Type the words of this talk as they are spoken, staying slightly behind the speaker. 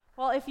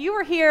Well, if you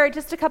were here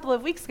just a couple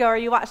of weeks ago or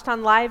you watched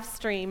on live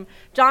stream,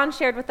 John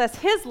shared with us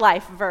his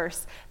life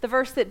verse, the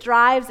verse that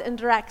drives and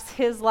directs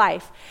his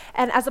life.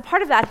 And as a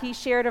part of that, he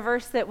shared a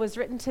verse that was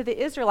written to the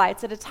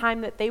Israelites at a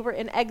time that they were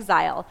in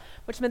exile,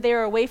 which meant they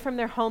were away from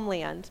their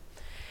homeland.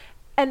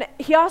 And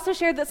he also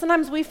shared that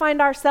sometimes we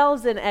find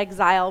ourselves in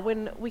exile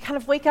when we kind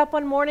of wake up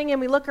one morning and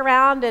we look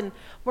around and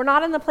we're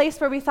not in the place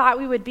where we thought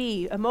we would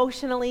be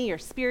emotionally or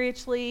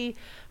spiritually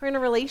or in a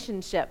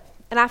relationship.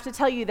 And I have to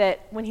tell you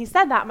that when he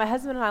said that, my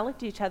husband and I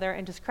looked at each other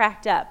and just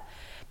cracked up.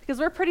 Because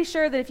we're pretty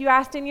sure that if you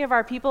asked any of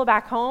our people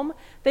back home,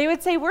 they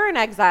would say we're in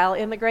exile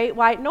in the great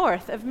white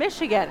north of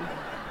Michigan.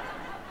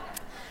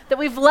 That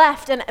we've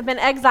left and been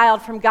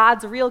exiled from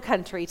God's real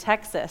country,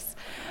 Texas.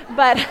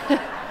 But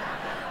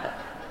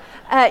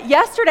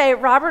yesterday,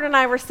 Robert and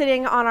I were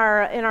sitting on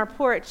in our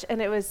porch,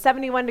 and it was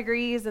 71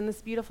 degrees and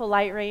this beautiful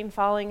light rain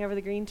falling over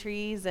the green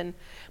trees. And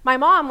my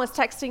mom was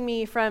texting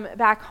me from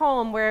back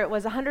home where it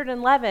was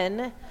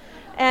 111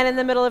 and in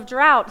the middle of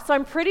drought. So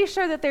I'm pretty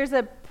sure that there's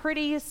a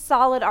pretty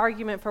solid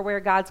argument for where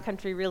God's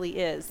country really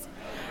is.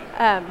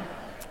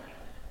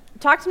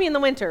 Talk to me in the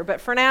winter, but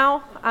for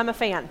now, I'm a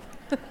fan.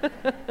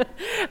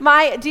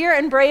 My dear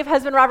and brave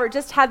husband, Robert,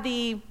 just had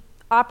the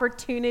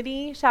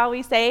opportunity, shall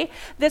we say,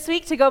 this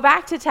week to go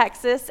back to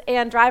Texas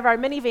and drive our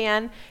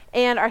minivan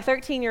and our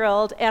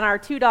 13-year-old and our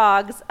 2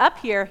 dogs up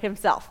here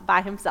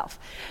by himself.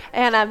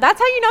 And that's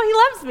how you know he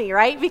loves me,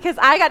 right? Because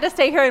I got to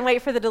stay here and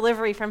wait for the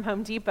delivery from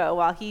Home Depot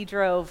while he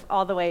drove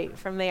all the way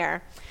from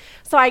there.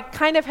 So I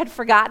kind of had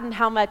forgotten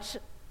how much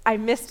I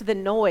missed the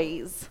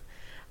noise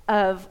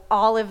of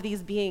all of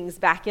these beings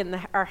back in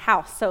our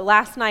house. So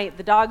last night,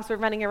 the dogs were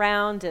running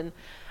around and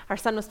our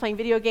son was playing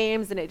video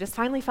games, and it just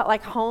finally felt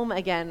like home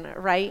again,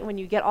 right? When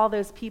you get all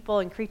those people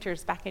and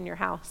creatures back in your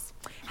house.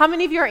 How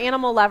many of you are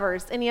animal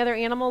lovers? Any other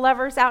animal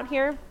lovers out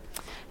here?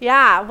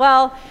 Yeah,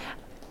 well,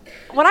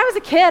 when I was a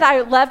kid,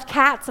 I loved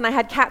cats, and I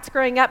had cats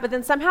growing up, but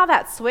then somehow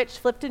that switch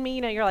flipped in me.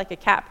 You know, you're like a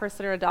cat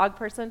person or a dog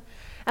person.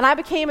 And I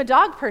became a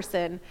dog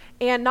person,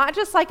 and not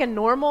just like a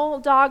normal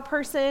dog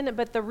person,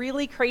 but the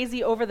really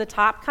crazy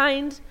over-the-top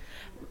kind.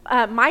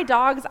 My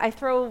dogs, I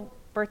throw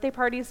birthday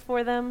parties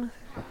for them.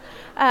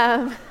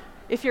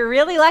 If you're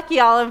really lucky,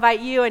 I'll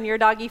invite you and your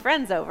doggy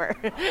friends over.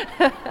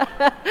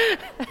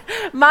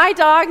 My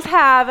dogs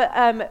have,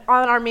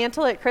 on our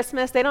mantle at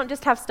Christmas, they don't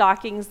just have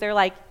stockings. They're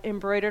like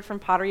embroidered from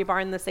Pottery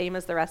Barn, the same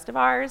as the rest of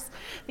ours.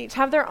 They each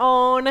have their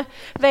own.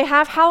 They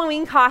have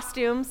Halloween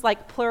costumes,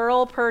 like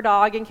plural per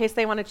dog, in case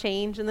they want to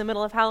change in the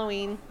middle of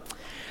Halloween.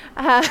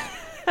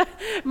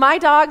 My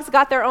dogs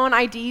got their own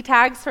ID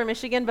tags for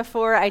Michigan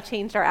before I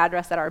changed our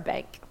address at our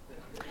bank.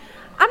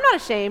 I'm not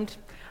ashamed.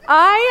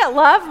 I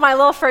love my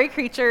little furry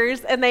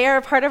creatures, and they are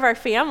a part of our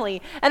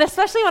family. And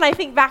especially when I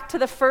think back to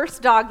the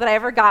first dog that I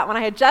ever got when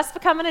I had just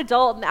become an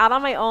adult and out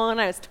on my own.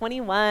 I was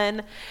 21,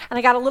 and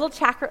I got a little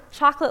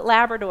chocolate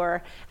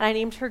Labrador, and I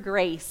named her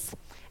Grace.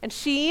 And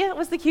she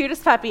was the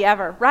cutest puppy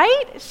ever,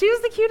 right? She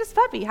was the cutest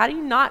puppy. How do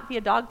you not be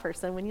a dog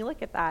person when you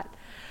look at that?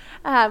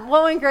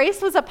 Well, when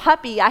Grace was a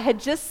puppy, I had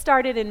just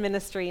started in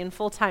ministry, in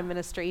full-time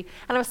ministry,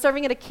 and I was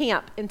serving at a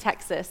camp in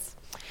Texas.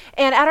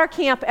 And at our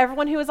camp,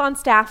 everyone who was on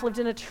staff lived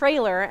in a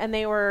trailer, and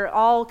they were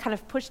all kind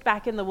of pushed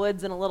back in the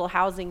woods in a little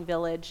housing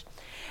village.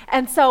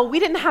 And so we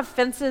didn't have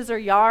fences or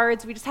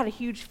yards. We just had a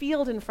huge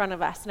field in front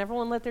of us, and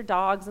everyone let their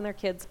dogs and their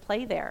kids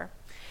play there.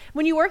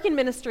 When you work in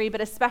ministry, but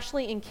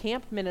especially in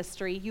camp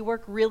ministry, you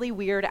work really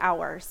weird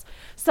hours.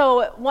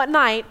 So one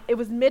night, it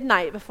was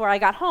midnight before I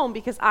got home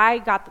because I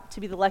got to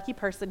be the lucky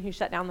person who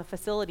shut down the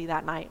facility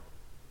that night.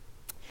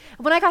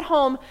 When I got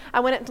home,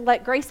 I went to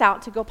let Grace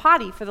out to go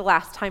potty for the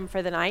last time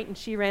for the night, and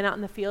she ran out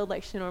in the field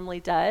like she normally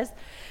does.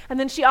 And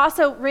then she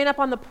also ran up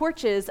on the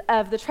porches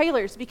of the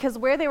trailers because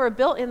where they were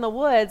built in the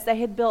woods, they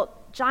had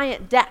built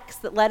giant decks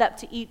that led up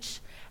to each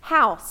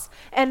house.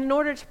 And in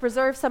order to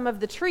preserve some of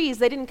the trees,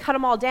 they didn't cut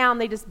them all down,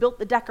 they just built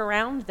the deck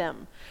around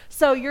them.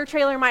 So your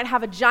trailer might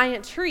have a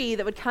giant tree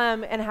that would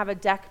come and have a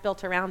deck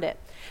built around it.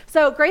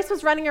 So Grace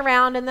was running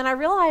around, and then I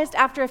realized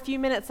after a few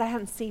minutes I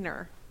hadn't seen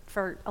her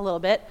for a little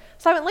bit.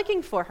 So I went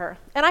looking for her,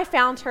 and I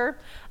found her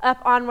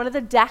up on one of the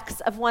decks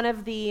of one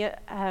of the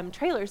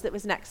trailers that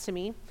was next to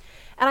me.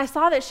 And I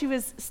saw that she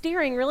was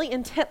staring really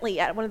intently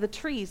at one of the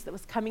trees that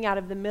was coming out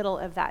of the middle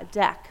of that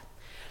deck.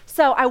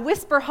 So I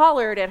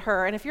whisper-hollered at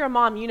her, and if you're a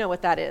mom, you know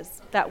what that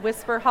is, that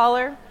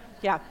whisper-holler.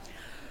 Yeah.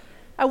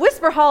 I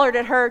whisper-hollered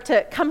at her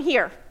to come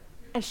here,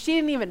 and she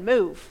didn't even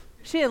move.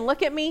 She didn't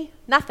look at me,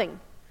 nothing.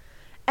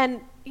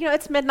 And, you know,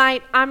 it's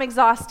midnight, I'm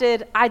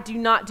exhausted, I do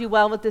not do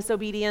well with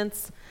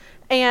disobedience,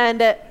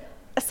 and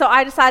so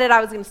I decided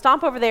I was going to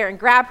stomp over there and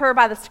grab her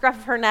by the scruff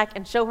of her neck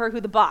and show her who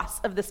the boss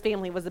of this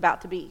family was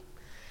about to be.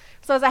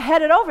 So as I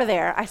headed over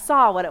there, I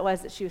saw what it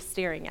was that she was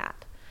staring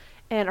at.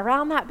 And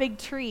around that big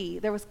tree,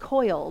 there was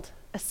coiled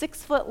a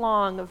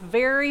 6-foot-long,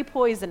 very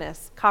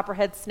poisonous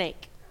copperhead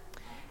snake.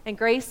 And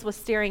Grace was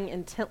staring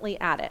intently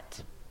at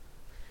it.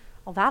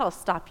 Well, that'll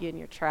stop you in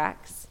your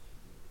tracks.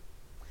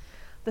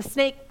 The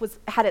snake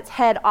had its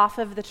head off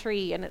of the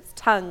tree, and its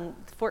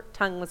forked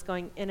tongue was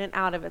going in and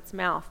out of its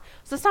mouth.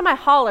 So this time I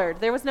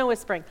hollered. There was no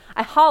whispering.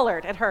 I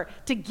hollered at her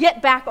to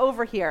get back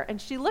over here,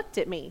 and she looked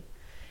at me.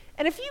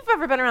 And if you've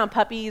ever been around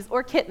puppies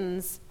or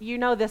kittens, you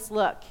know this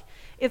look.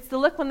 It's the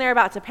look when they're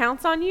about to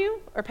pounce on you,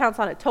 or pounce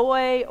on a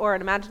toy or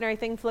an imaginary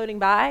thing floating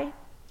by.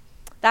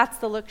 That's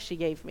the look she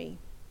gave me.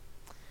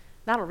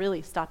 That'll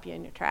really stop you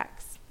in your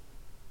tracks.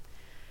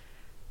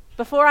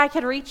 Before I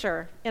could reach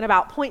her, in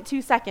about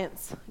 0.2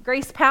 seconds,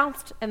 Grace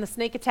pounced and the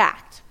snake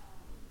attacked.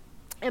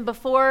 And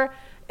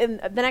in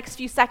the next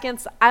few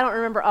seconds, I don't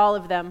remember all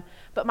of them,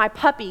 but my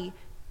puppy,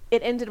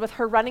 it ended with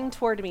her running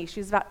toward me. She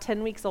was about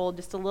 10 weeks old,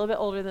 just a little bit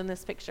older than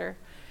this picture.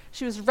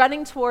 She was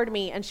running toward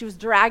me, and she was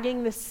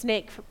dragging this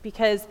snake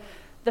because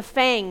the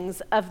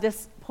fangs of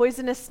this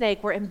poisonous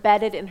snake were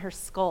embedded in her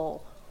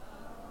skull.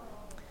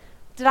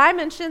 Did I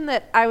mention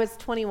that I was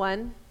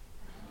 21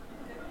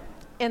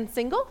 and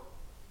single?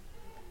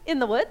 In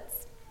the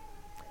woods,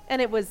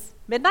 and it was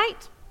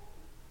midnight?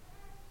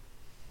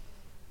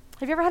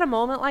 Have you ever had a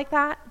moment like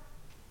that?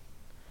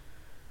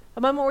 A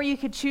moment where you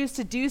could choose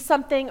to do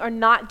something or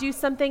not do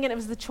something, and it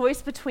was the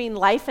choice between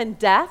life and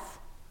death?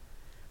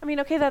 I mean,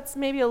 okay, that's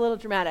maybe a little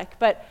dramatic,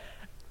 but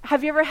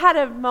have you ever had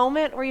a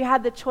moment where you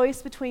had the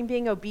choice between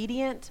being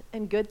obedient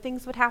and good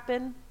things would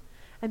happen,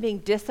 and being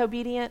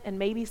disobedient and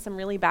maybe some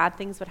really bad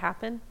things would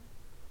happen?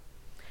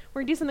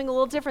 We're going to do something a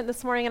little different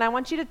this morning, and I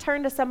want you to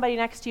turn to somebody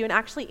next to you and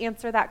actually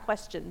answer that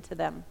question to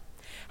them.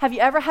 Have you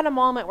ever had a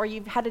moment where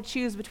you've had to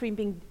choose between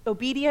being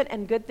obedient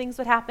and good things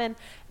would happen,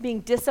 being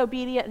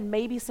disobedient and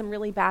maybe some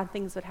really bad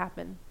things would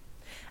happen?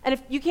 And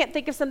if you can't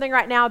think of something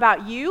right now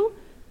about you,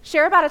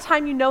 share about a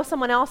time you know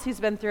someone else who's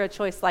been through a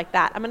choice like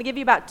that. I'm going to give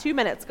you about 2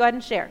 minutes. Go ahead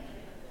and share.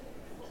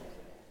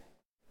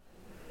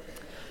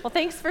 Well,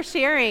 thanks for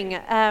sharing.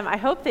 I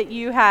hope that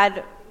you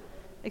had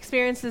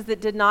experiences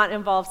that did not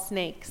involve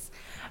snakes.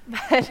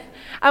 But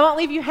I won't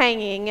leave you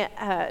hanging.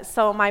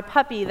 So my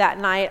puppy that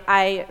night,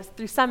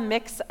 through some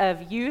mix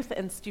of youth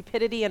and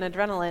stupidity and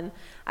adrenaline,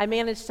 I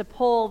managed to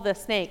pull the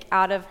snake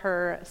out of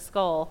her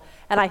skull,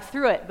 and I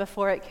threw it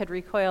before it could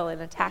recoil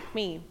and attack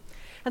me.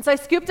 And so I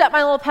scooped up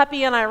my little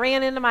puppy, and I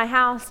ran into my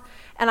house,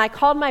 and I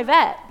called my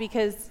vet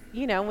because,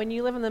 you know, when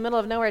you live in the middle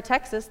of nowhere,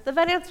 Texas, the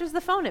vet answers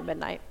the phone at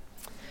midnight.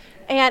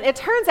 And it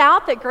turns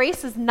out that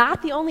Grace is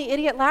not the only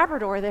idiot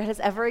Labrador that has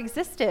ever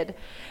existed.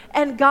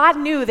 And God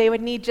knew they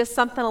would need just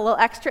something a little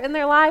extra in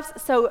their lives,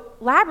 so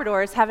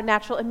Labradors have a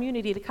natural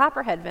immunity to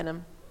copperhead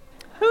venom.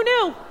 Who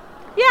knew?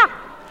 Yeah.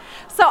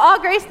 So all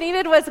Grace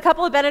needed was a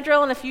couple of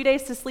Benadryl and a few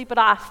days to sleep it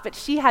off, but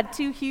she had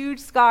 2 huge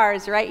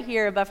scars right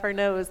here above her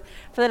nose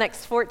for the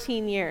next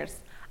 14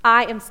 years.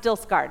 I am still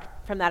scarred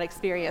from that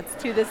experience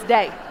to this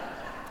day.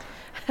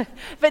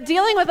 But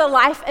dealing with a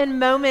life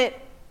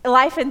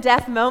and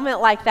death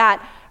moment like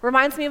that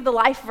reminds me of the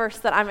life verse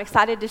that I'm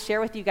excited to share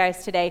with you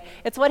guys today.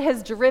 It's what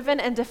has driven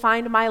and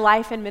defined my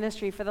life and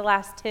ministry for the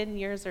last 10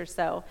 years or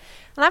so.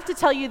 And I have to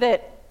tell you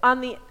that on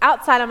the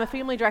outside, I'm a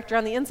family director.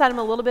 On the inside, I'm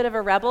a little bit of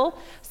a rebel.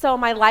 So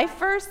my life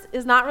verse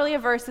is not really a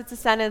verse, it's a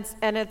sentence,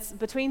 and it's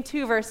between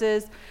 2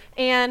 verses,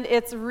 and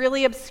it's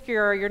really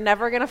obscure. You're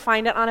never going to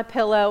find it on a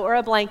pillow or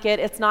a blanket.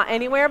 It's not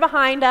anywhere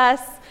behind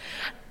us.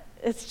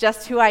 It's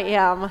just who I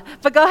am.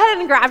 But go ahead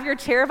and grab your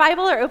chair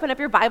Bible or open up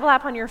your Bible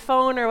app on your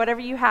phone or whatever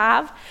you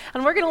have.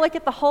 And we're going to look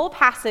at the whole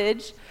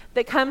passage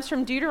that comes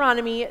from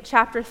Deuteronomy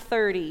chapter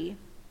 30.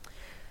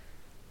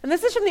 And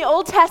this is from the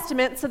Old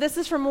Testament, so this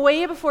is from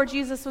way before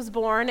Jesus was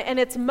born, and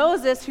it's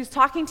Moses who's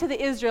talking to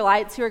the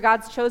Israelites, who are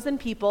God's chosen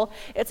people.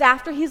 It's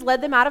after he's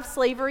led them out of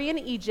slavery in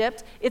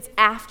Egypt. It's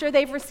after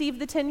they've received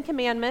the 10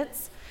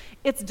 Commandments.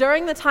 It's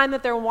during the time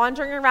that they're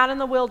wandering around in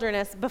the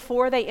wilderness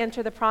before they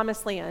enter the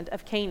promised land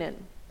of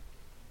Canaan.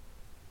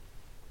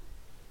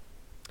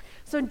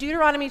 So in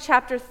Deuteronomy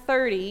chapter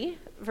 30,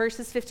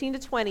 verses 15 to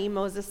 20,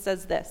 Moses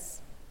says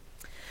this: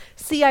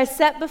 "See, I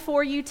set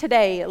before you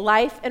today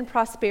life and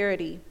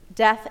prosperity,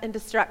 death and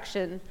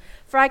destruction.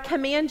 For I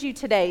command you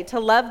today to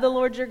love the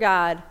Lord your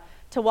God,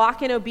 to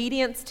walk in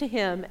obedience to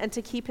him, and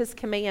to keep his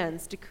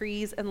commands,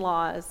 decrees, and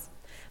laws.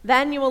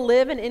 Then you will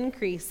live and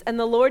increase, and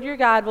the Lord your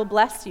God will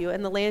bless you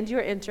in the land you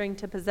are entering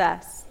to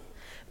possess.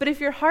 But if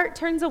your heart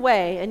turns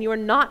away and you are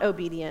not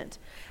obedient,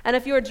 and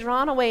if you are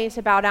drawn away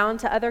to bow down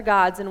to other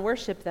gods and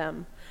worship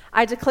them,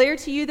 I declare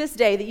to you this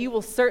day that you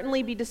will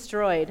certainly be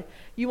destroyed.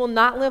 You will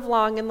not live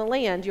long in the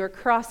land you are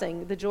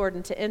crossing the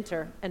Jordan to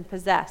enter and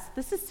possess."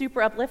 This is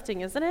super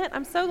uplifting, isn't it?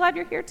 I'm so glad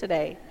you're here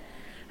today.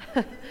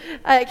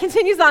 It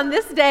continues on,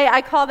 "This day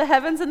I call the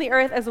heavens and the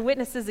earth as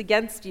witnesses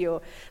against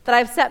you, that I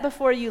have set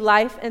before you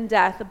life and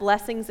death,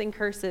 blessings and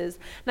curses.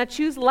 Now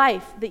choose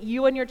life, that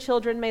you and your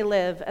children may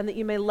live, and that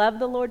you may love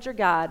the Lord your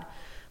God.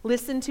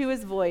 Listen to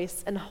his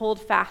voice and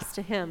hold fast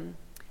to him.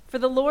 For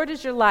the Lord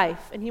is your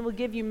life, and he will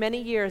give you many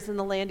years in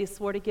the land he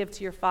swore to give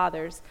to your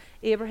fathers,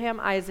 Abraham,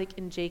 Isaac,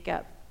 and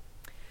Jacob."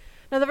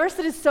 Now, the verse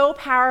that is so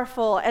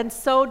powerful and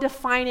so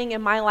defining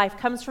in my life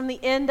comes from the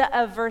end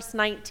of verse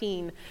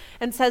 19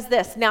 and says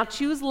this: "Now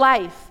choose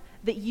life,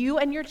 that you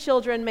and your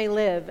children may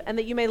live, and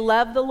that you may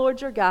love the Lord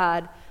your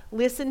God.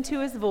 listen to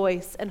his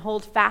voice, and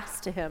hold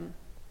fast to him.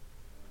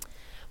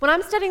 When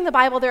I'm studying the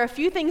Bible, there are a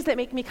few things that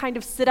make me kind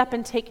of sit up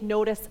and take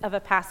notice of a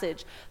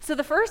passage. So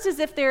the first is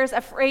if there's a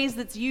phrase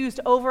that's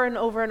used over and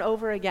over and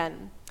over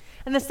again.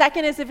 And the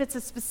second is if it's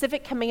a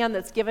specific command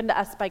that's given to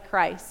us by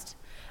Christ.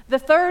 The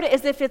third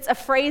is if it's a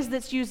phrase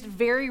that's used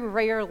very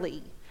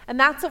rarely. And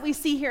that's what we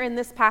see here in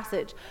this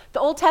passage. The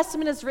Old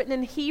Testament is written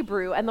in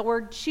Hebrew, and the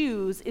word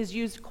choose is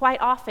used quite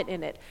often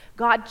in it.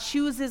 God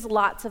chooses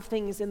lots of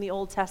things in the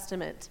Old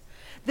Testament.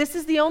 This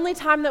is the only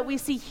time that we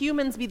see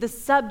humans be the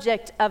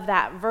subject of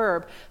that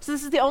verb. So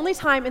this is the only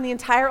time in the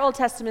entire Old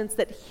Testament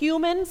that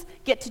humans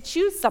get to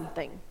choose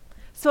something.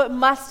 So it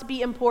must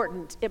be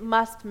important. It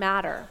must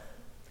matter.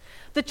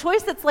 The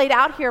choice that's laid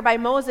out here by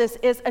Moses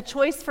is a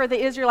choice for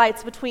the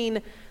Israelites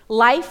between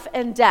life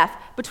and death,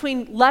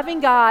 between loving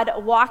God,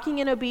 walking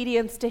in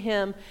obedience to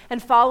him,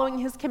 and following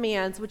his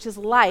commands, which is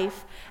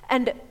life,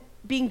 and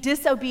being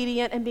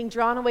disobedient and being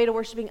drawn away to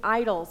worshiping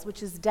idols,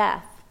 which is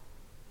death.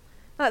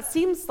 Now, that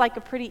seems like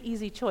a pretty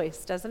easy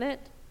choice, doesn't it?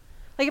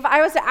 Like if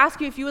I was to ask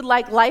you if you would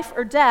like life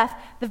or death,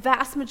 the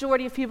vast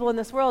majority of people in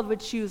this world would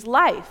choose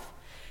life.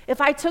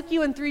 If I took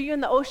you and threw you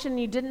in the ocean and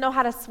you didn't know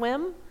how to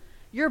swim,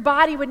 your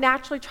body would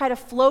naturally try to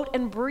float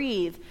and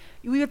breathe.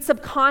 We would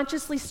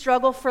subconsciously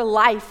struggle for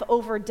life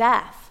over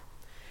death.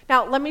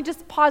 Now, let me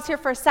just pause here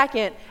for a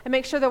second and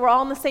make sure that we're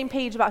all on the same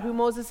page about who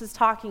Moses is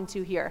talking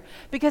to here.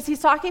 Because he's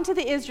talking to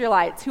the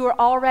Israelites, who are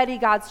already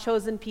God's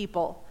chosen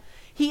people.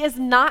 He is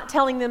not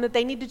telling them that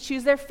they need to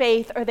choose their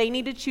faith or they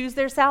need to choose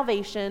their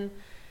salvation.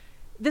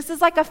 This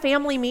is like a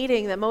family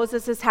meeting that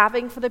Moses is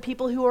having for the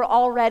people who are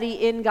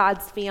already in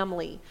God's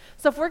family.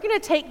 So if we're going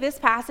to take this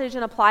passage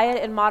and apply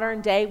it in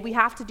modern day, we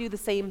have to do the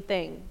same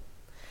thing.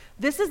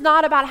 This is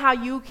not about how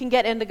you can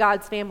get into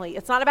God's family.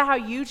 It's not about how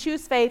you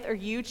choose faith or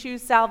you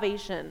choose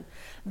salvation.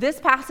 This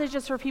passage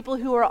is for people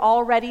who are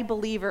already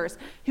believers,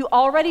 who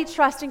already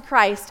trust in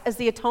Christ as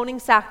the atoning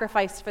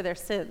sacrifice for their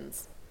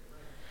sins.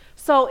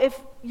 So if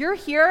you're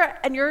here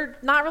and you're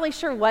not really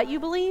sure what you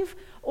believe,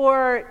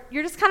 or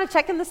you're just kind of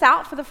checking this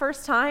out for the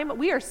first time,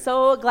 we are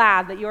so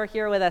glad that you're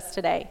here with us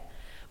today.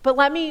 But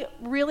let me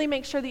really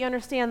make sure that you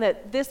understand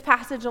that this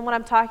passage and what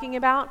I'm talking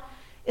about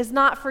is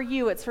not for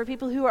you. It's for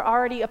people who are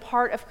already a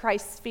part of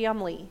Christ's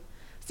family.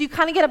 So you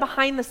kind of get a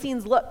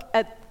behind-the-scenes look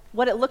at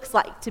what it looks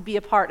like to be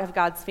a part of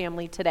God's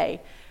family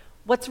today.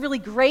 What's really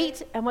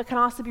great and what can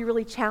also be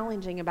really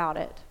challenging about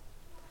it.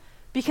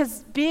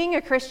 Because being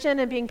a Christian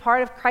and being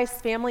part of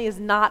Christ's family is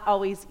not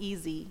always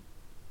easy.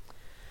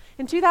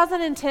 In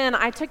 2010,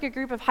 I took a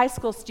group of high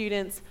school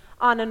students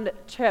on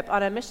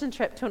a mission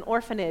trip to an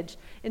orphanage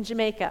in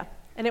Jamaica.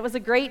 And it was a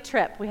great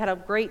trip. We had a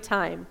great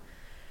time.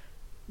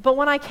 But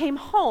when I came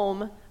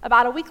home,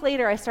 about a week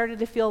later, I started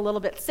to feel a little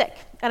bit sick.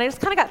 And I just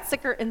kind of got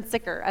sicker and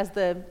sicker as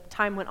the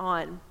time went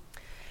on.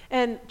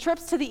 And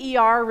trips to the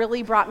ER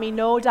really brought me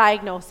no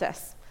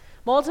diagnosis.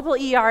 Multiple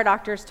ER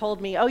doctors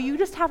told me, oh, you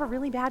just have a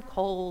really bad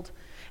cold.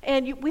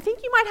 And we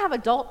think you might have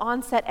adult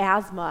onset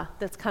asthma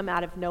that's come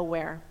out of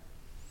nowhere.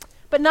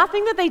 But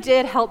nothing that they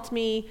did helped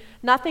me.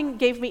 Nothing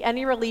gave me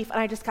any relief, and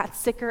I just got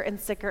sicker and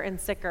sicker and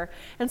sicker.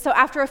 And so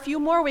after a few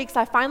more weeks,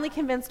 I finally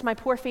convinced my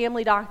poor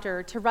family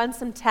doctor to run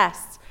some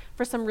tests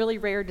for some really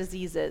rare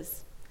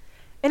diseases.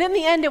 And in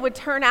the end, it would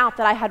turn out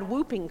that I had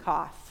whooping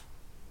cough.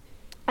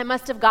 I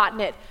must have gotten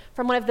it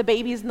from one of the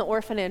babies in the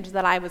orphanage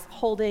that I was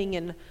holding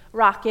and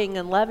rocking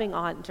and loving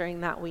on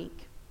during that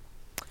week.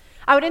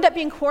 I would end up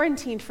being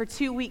quarantined for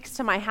 2 weeks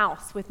to my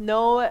house with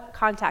no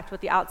contact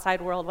with the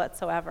outside world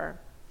whatsoever.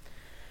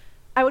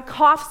 I would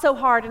cough so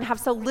hard and have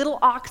so little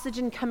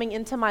oxygen coming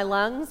into my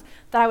lungs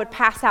that I would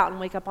pass out and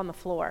wake up on the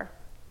floor.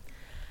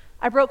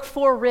 I broke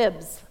 4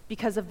 ribs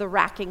because of the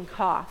racking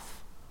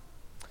cough.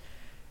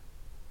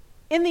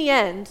 In the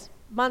end,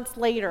 months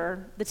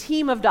later, the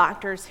team of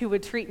doctors who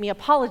would treat me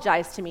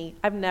apologized to me.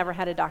 I've never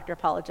had a doctor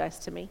apologize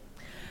to me.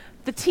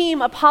 The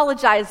team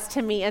apologized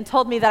to me and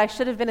told me that I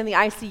should have been in the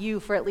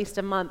ICU for at least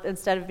a month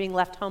instead of being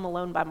left home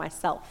alone by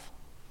myself.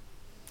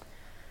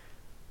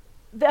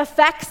 The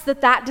effects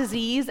that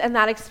disease and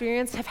that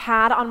experience have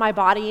had on my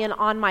body and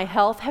on my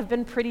health have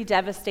been pretty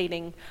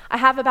devastating. I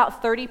have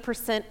about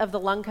 30% of the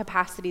lung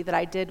capacity that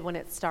I did when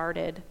it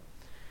started.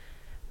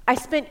 I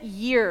spent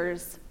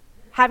years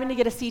having to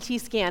get a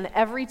CT scan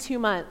every 2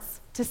 months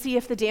to see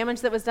if the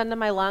damage that was done to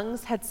my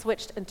lungs had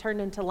switched and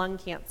turned into lung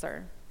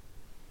cancer.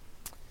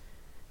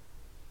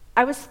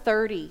 I was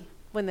 30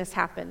 when this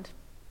happened.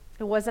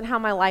 It wasn't how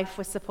my life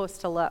was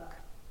supposed to look.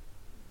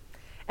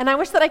 And I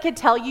wish that I could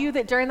tell you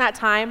that during that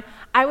time,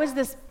 I was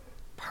this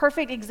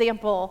perfect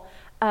example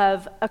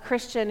of a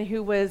Christian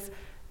who was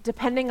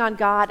depending on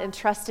God and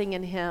trusting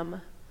in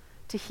Him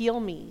to heal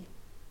me.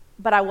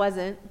 But I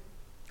wasn't.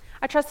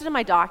 I trusted in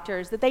my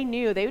doctors that they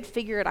knew they would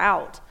figure it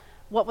out,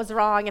 what was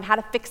wrong and how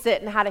to fix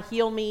it and how to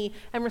heal me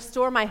and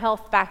restore my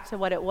health back to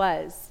what it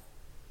was.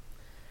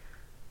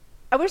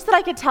 I wish that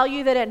I could tell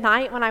you that at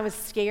night when I was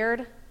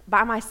scared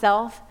by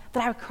myself,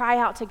 that I would cry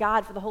out to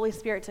God for the Holy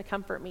Spirit to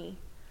comfort me.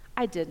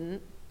 I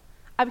didn't.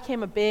 I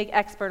became a big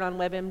expert on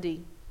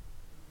WebMD.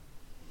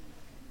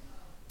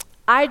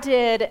 I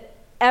did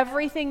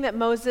everything that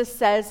Moses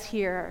says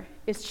here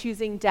is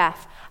choosing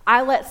death.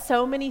 I let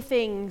so many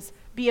things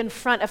be in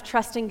front of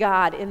trusting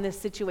God in this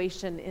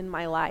situation in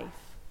my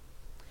life.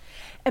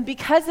 And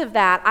because of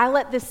that, I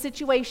let this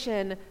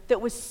situation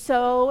that was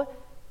so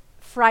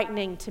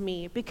frightening to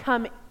me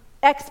become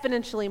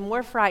exponentially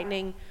more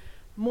frightening,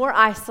 more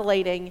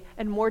isolating,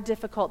 and more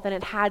difficult than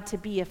it had to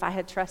be if I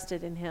had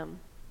trusted in him.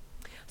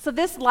 So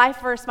this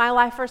life verse, my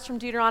life verse from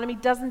Deuteronomy,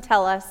 doesn't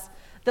tell us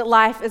that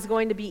life is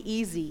going to be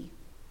easy.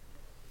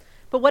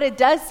 But what it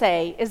does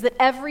say is that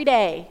every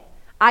day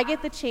I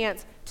get the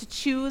chance to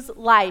choose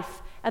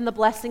life and the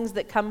blessings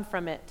that come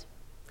from it.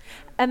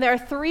 And there are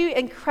 3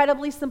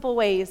 incredibly simple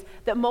ways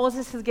that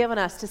Moses has given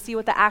us to see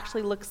what that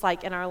actually looks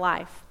like in our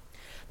life.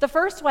 The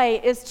first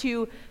way is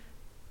to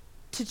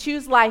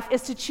choose life,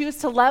 is to choose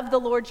to love the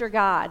Lord your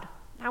God.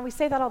 Now, we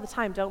say that all the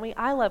time, don't we?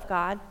 I love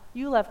God.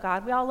 You love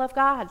God. We all love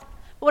God.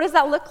 But what does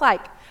that look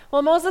like?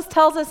 Well, Moses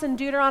tells us in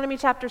Deuteronomy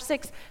chapter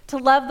 6 to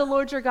love the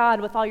Lord your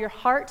God with all your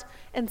heart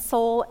and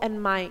soul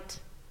and might.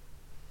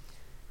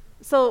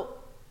 So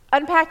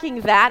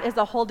unpacking that is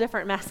a whole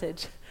different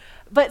message.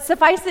 But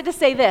suffice it to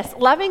say this: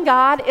 loving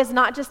God is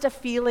not just a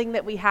feeling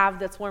that we have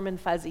that's warm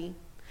and fuzzy.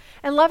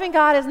 And loving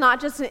God is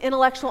not just an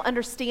intellectual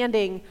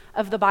understanding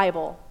of the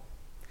Bible.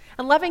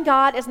 And loving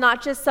God is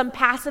not just some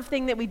passive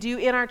thing that we do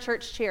in our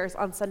church chairs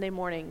on Sunday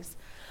mornings.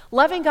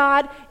 Loving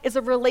God is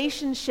a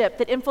relationship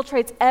that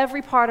infiltrates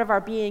every part of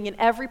our being and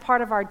every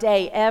part of our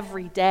day,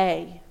 every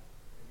day.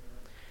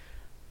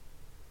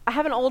 I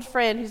have an old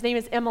friend whose name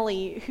is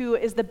Emily, who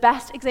is the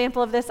best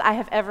example of this I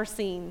have ever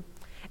seen.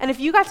 And if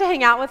you got to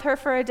hang out with her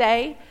for a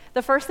day,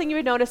 the first thing you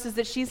would notice is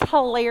that she's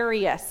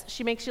hilarious.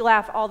 She makes you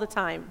laugh all the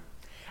time.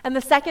 And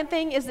the second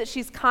thing is that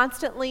she's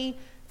constantly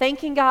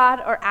thanking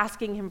God or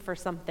asking him for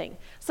something.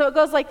 So it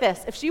goes like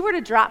this. If she were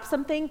to drop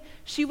something,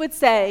 she would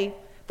say,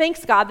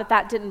 "Thanks, God,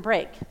 that didn't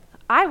break."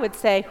 I would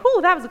say,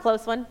 "Whew, that was a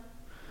close one."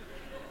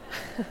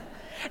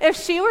 If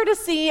she were to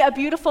see a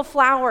beautiful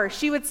flower,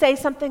 she would say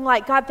something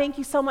like, "God, thank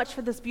you so much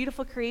for this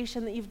beautiful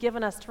creation that you've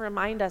given us to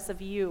remind us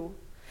of you."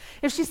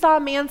 If she saw a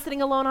man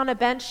sitting alone on a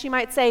bench, she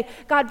might say,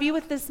 "God, be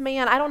with this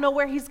man. I don't know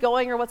where he's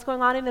going or what's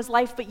going on in his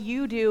life, but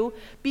you do.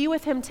 Be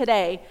with him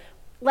today.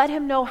 Let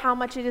him know how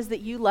much it is that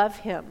you love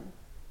him."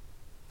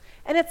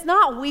 And it's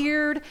not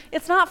weird.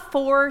 It's not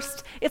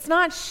forced. It's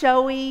not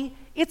showy.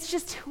 It's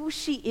just who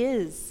she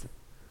is.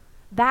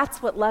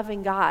 That's what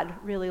loving God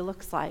really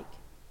looks like.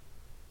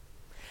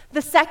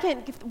 The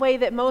second way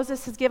that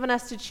Moses has given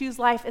us to choose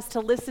life is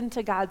to listen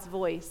to God's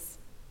voice.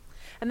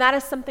 And that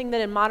is something that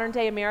in modern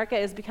day America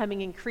is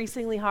becoming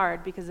increasingly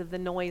hard because of the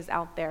noise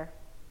out there.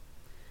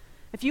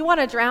 If you want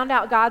to drown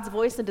out God's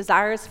voice and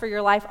desires for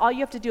your life, all you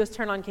have to do is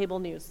turn on cable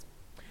news.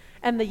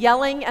 And the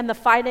yelling and the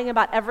fighting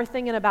about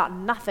everything and about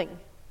nothing.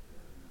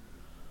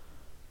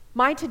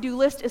 My to-do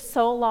list is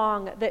so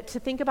long that to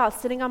think about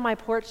sitting on my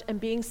porch and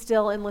being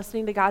still and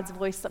listening to God's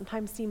voice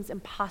sometimes seems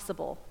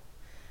impossible.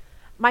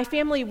 My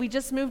family, we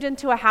just moved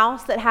into a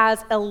house that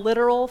has a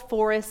literal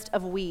forest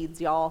of weeds,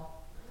 y'all.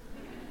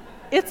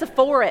 It's a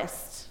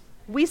forest.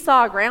 We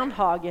saw a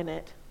groundhog in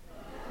it.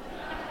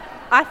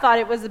 I thought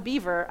it was a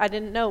beaver. I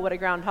didn't know what a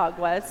groundhog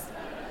was.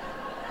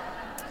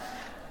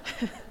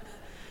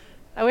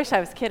 I wish I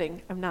was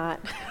kidding. I'm not.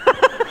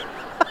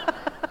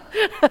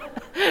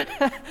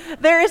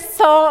 There is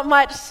so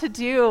much to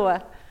do.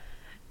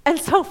 And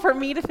so for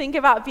me to think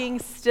about being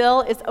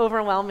still is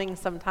overwhelming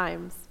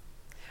sometimes.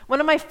 One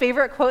of my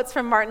favorite quotes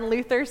from Martin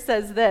Luther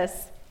says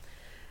this: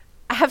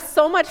 "I have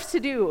so much to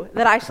do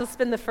that I shall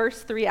spend the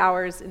first 3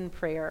 hours in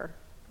prayer."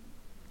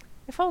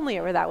 If only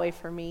it were that way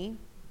for me,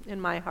 in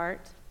my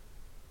heart.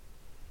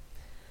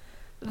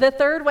 The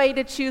third way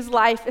to choose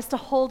life is to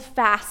hold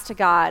fast to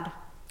God.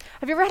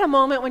 Have you ever had a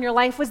moment when your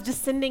life was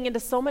descending into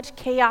so much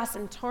chaos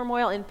and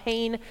turmoil and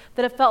pain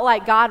that it felt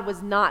like God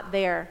was not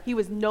there? He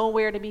was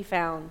nowhere to be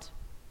found.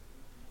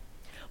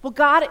 Well,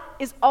 God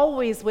is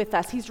always with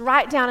us. He's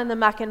right down in the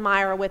muck and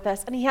mire with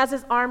us, and he has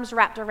his arms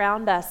wrapped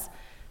around us,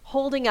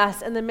 holding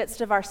us in the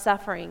midst of our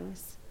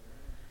sufferings.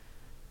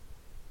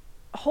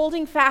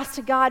 Holding fast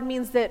to God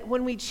means that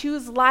when we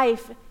choose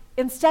life,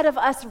 instead of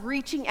us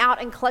reaching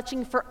out and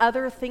clutching for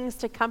other things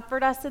to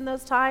comfort us in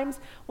those times,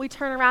 we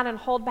turn around and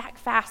hold back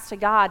fast to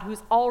God,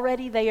 who's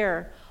already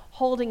there,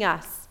 holding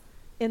us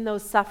in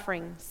those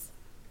sufferings.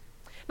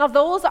 Now,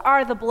 those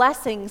are the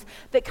blessings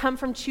that come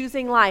from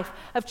choosing life,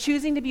 of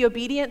choosing to be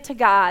obedient to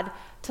God,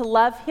 to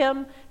love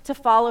him, to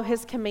follow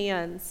his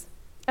commands.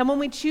 And when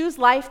we choose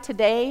life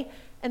today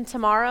and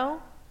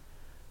tomorrow,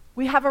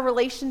 we have a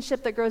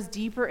relationship that grows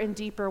deeper and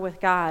deeper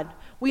with God.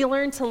 We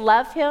learn to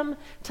love him,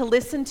 to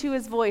listen to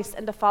his voice,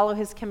 and to follow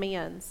his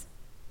commands.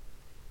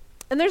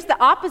 And there's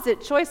the opposite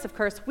choice, of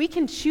course. We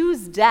can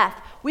choose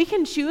death. We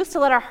can choose to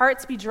let our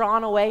hearts be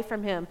drawn away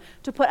from him,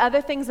 to put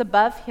other things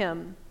above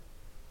him.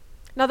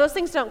 Now, those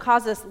things don't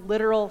cause us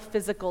literal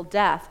physical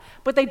death,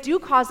 but they do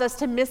cause us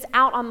to miss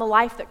out on the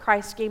life that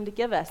Christ came to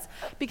give us.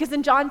 Because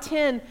in John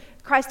 10,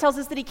 Christ tells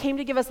us that he came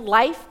to give us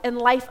life and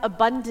life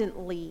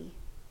abundantly.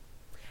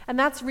 And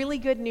that's really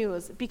good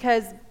news,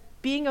 because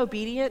being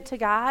obedient to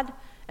God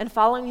and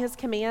following his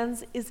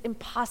commands is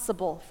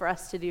impossible for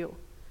us to do.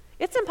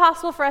 It's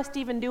impossible for us to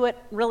even do it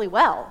really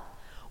well.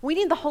 We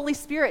need the Holy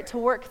Spirit to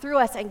work through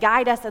us and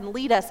guide us and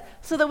lead us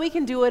so that we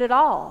can do it at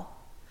all.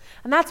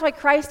 And that's why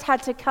Christ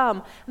had to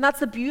come. And that's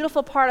the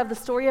beautiful part of the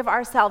story of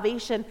our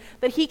salvation,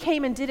 that he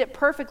came and did it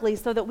perfectly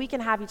so that we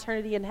can have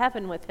eternity in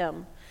heaven with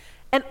him.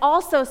 And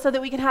also so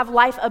that we can have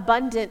life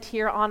abundant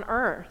here on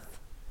earth.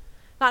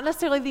 Not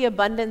necessarily the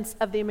abundance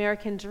of the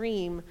American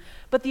dream,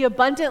 but the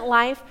abundant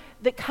life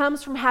that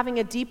comes from having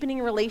a deepening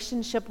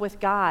relationship with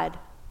God.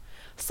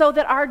 So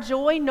that our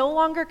joy no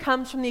longer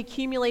comes from the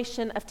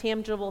accumulation of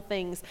tangible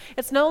things.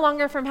 It's no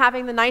longer from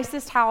having the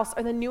nicest house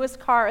or the newest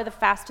car or the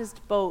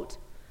fastest boat.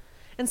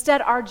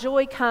 Instead, our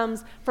joy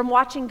comes from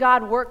watching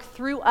God work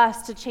through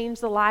us to change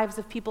the lives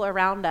of people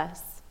around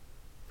us.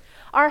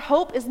 Our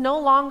hope is no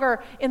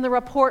longer in the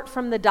report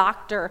from the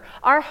doctor.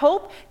 Our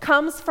hope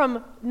comes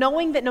from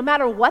knowing that no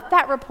matter what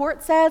that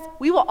report says,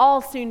 we will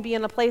all soon be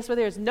in a place where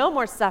there's no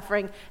more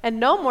suffering and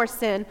no more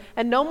sin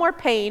and no more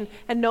pain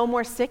and no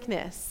more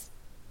sickness.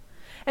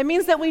 It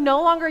means that we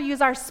no longer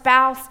use our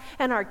spouse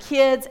and our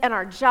kids and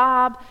our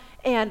job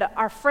and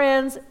our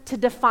friends to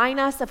define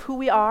us of who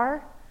we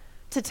are,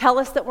 to tell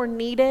us that we're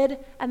needed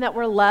and that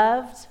we're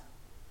loved.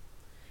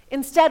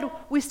 Instead,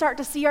 we start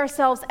to see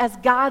ourselves as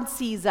God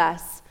sees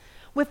us,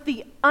 with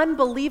the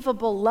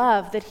unbelievable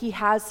love that he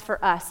has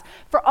for us,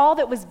 for all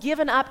that was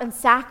given up and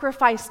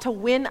sacrificed to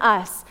win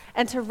us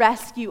and to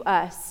rescue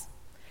us.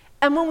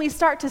 And when we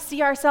start to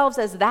see ourselves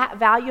as that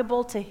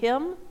valuable to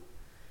him,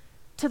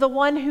 to the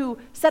one who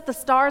set the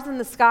stars in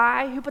the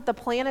sky, who put the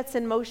planets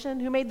in motion,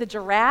 who made the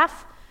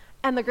giraffe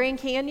and the Grand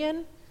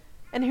Canyon,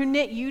 and who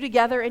knit you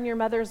together in your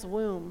mother's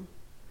womb.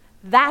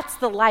 That's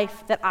the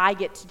life that I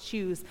get to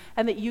choose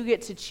and that you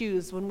get to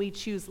choose when we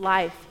choose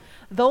life.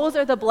 Those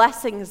are the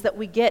blessings that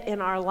we get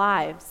in our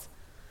lives.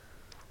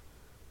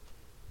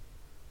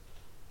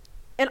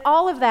 And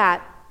all of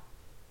that,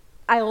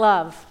 I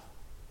love.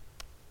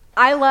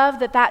 I love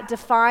that that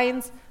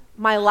defines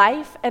my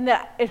life and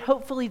that it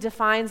hopefully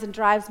defines and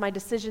drives my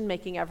decision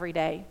making every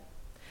day.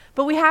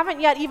 But we haven't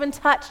yet even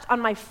touched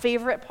on my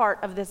favorite part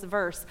of this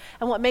verse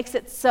and what makes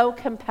it so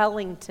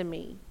compelling to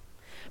me.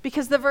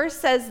 Because the verse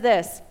says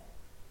this.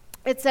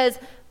 It says,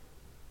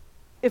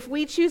 if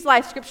we choose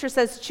life, Scripture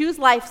says, choose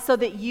life so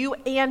that you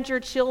and your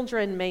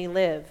children may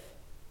live.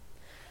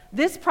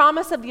 This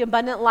promise of the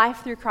abundant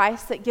life through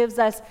Christ that gives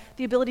us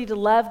the ability to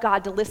love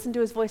God, to listen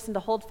to his voice, and to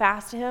hold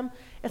fast to him,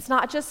 it's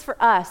not just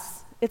for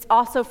us, it's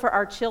also for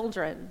our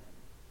children.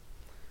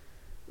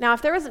 Now,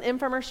 if there was an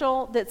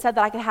infomercial that said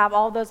that I could have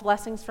all those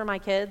blessings for my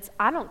kids,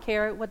 I don't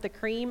care what the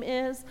cream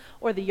is,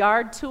 or the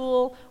yard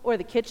tool, or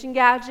the kitchen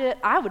gadget,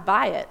 I would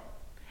buy it.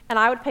 And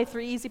I would pay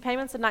 3 easy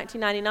payments of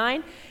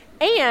 $19.99.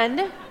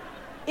 And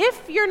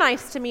if you're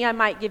nice to me, I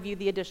might give you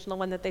the additional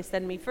one that they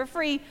send me for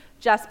free,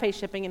 just pay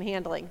shipping and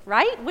handling,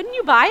 right? Wouldn't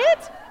you buy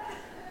it?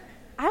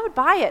 I would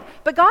buy it.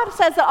 But God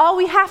says that all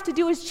we have to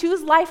do is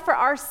choose life for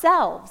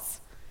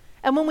ourselves.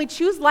 And when we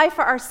choose life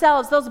for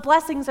ourselves, those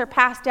blessings are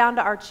passed down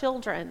to our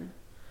children.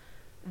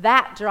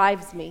 That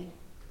drives me.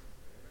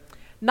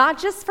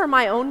 Not just for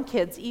my own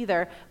kids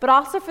either, but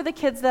also for the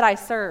kids that I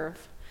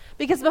serve.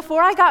 Because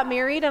before I got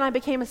married and I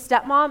became a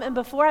stepmom, and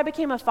before I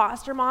became a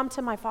foster mom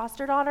to my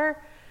foster daughter,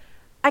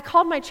 I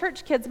called my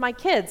church kids my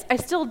kids. I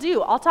still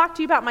do. I'll talk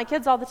to you about my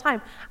kids all the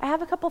time. I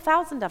have a couple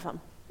thousand of them.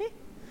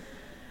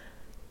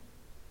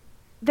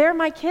 They're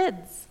my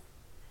kids.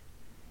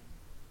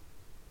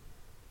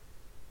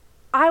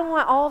 I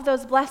want all of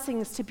those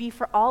blessings to be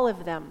for all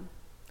of them.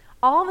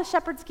 All the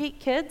Shepherd's Gate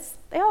kids,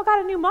 they all got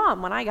a new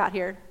mom when I got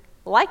here.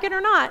 Like it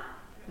or not,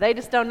 they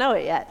just don't know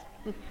it yet.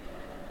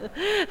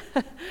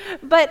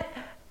 But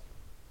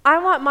I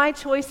want my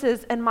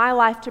choices and my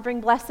life to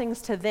bring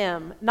blessings to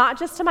them, not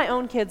just to my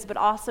own kids, but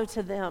also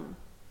to them.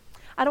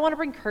 I don't want to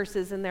bring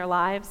curses in their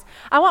lives.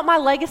 I want my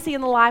legacy in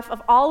the life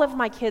of all of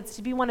my kids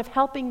to be one of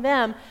helping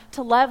them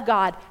to love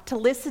God, to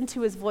listen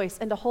to his voice,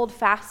 and to hold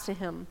fast to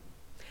him.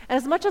 And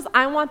as much as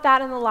I want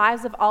that in the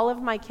lives of all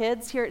of my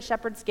kids here at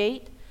Shepherd's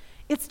Gate,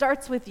 it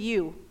starts with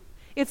you.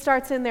 It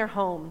starts in their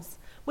homes,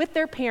 with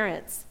their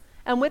parents,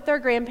 and with their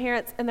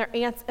grandparents, and their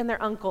aunts, and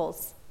their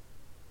uncles.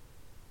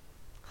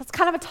 That's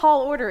kind of a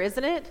tall order,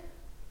 isn't it?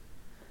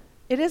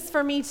 It is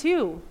for me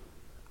too.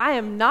 I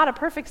am not a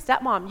perfect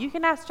stepmom. You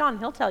can ask John,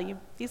 he'll tell you.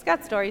 He's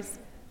got stories.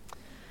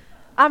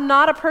 I'm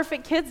not a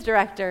perfect kids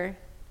director.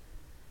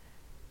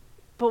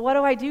 But what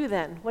do I do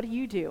then? What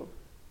do?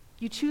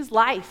 You choose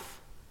life.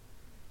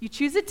 You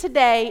choose it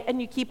today and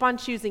you keep on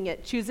choosing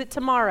it. Choose it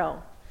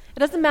tomorrow. It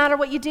doesn't matter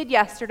what you did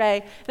yesterday.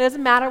 It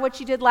doesn't matter what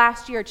you did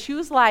last year.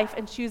 Choose life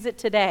and choose it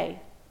today.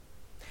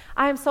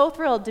 I am so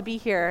thrilled to be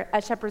here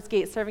at Shepherd's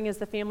Gate serving as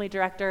the family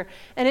director,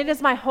 and it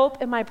is my hope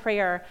and my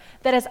prayer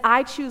that as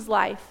I choose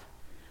life,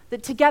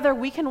 that together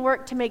we can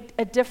work to make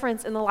a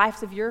difference in the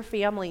lives of your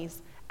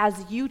families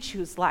as you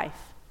choose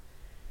life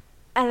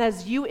and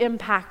as you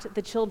impact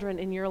the children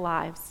in your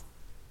lives.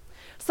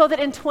 So that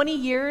in 20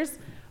 years,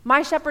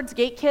 my Shepherd's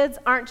Gate kids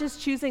aren't just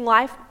choosing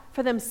life,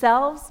 for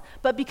themselves,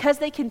 but because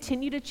they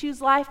continue to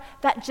choose life,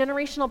 that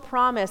generational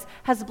promise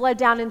has bled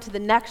down into the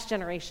next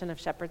generation of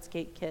Shepherd's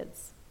Gate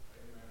kids.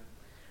 Amen.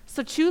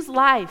 So choose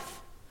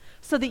life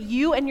so that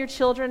you and your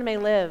children may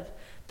live,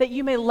 that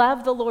you may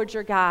love the Lord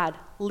your God,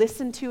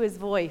 listen to his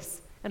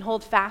voice, and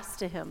hold fast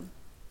to him.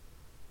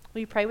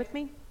 Will you pray with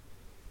me?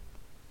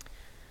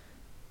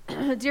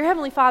 Dear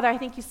Heavenly Father, I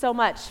thank you so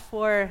much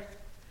for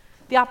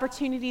the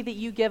opportunity that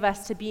you give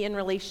us to be in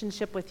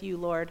relationship with you,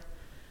 Lord.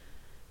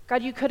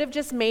 God, you could have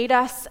just made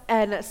us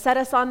and set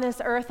us on this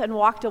earth and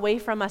walked away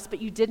from us,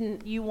 but you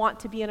didn't. You want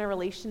to be in a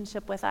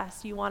relationship with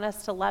us. You want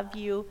us to love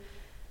you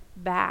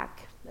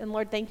back. And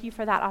Lord, thank you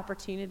for that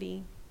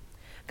opportunity.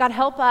 God,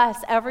 help us,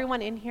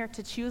 everyone in here,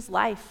 to choose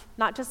life,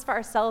 not just for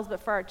ourselves,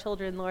 but for our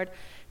children, Lord.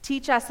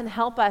 Teach us and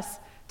help us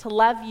to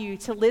love you,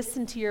 to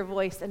listen to your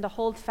voice, and to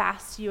hold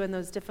fast to you in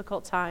those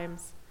difficult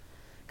times.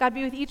 God,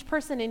 be with each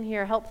person in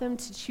here. Help them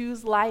to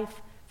choose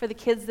life for the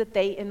kids that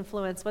they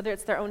influence, whether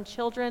it's their own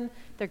children,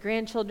 their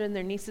grandchildren,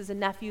 their nieces and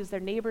nephews, their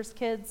neighbors'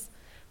 kids,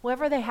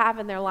 whoever they have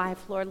in their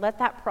life, Lord, let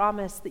that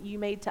promise that you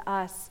made to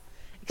us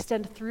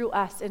extend through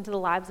us into the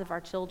lives of our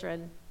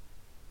children.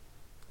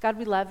 God,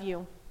 we love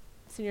you.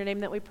 It's in your name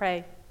that we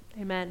pray.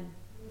 Amen.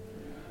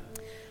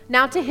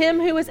 Now to him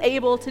who is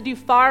able to do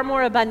far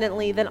more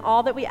abundantly than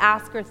all that we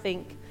ask or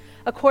think,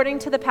 according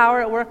to the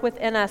power at work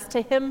within us,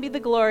 to him be the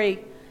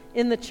glory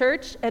in the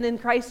church and in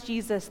Christ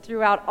Jesus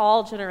throughout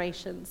all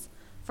generations,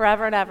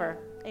 forever and ever.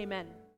 Amen.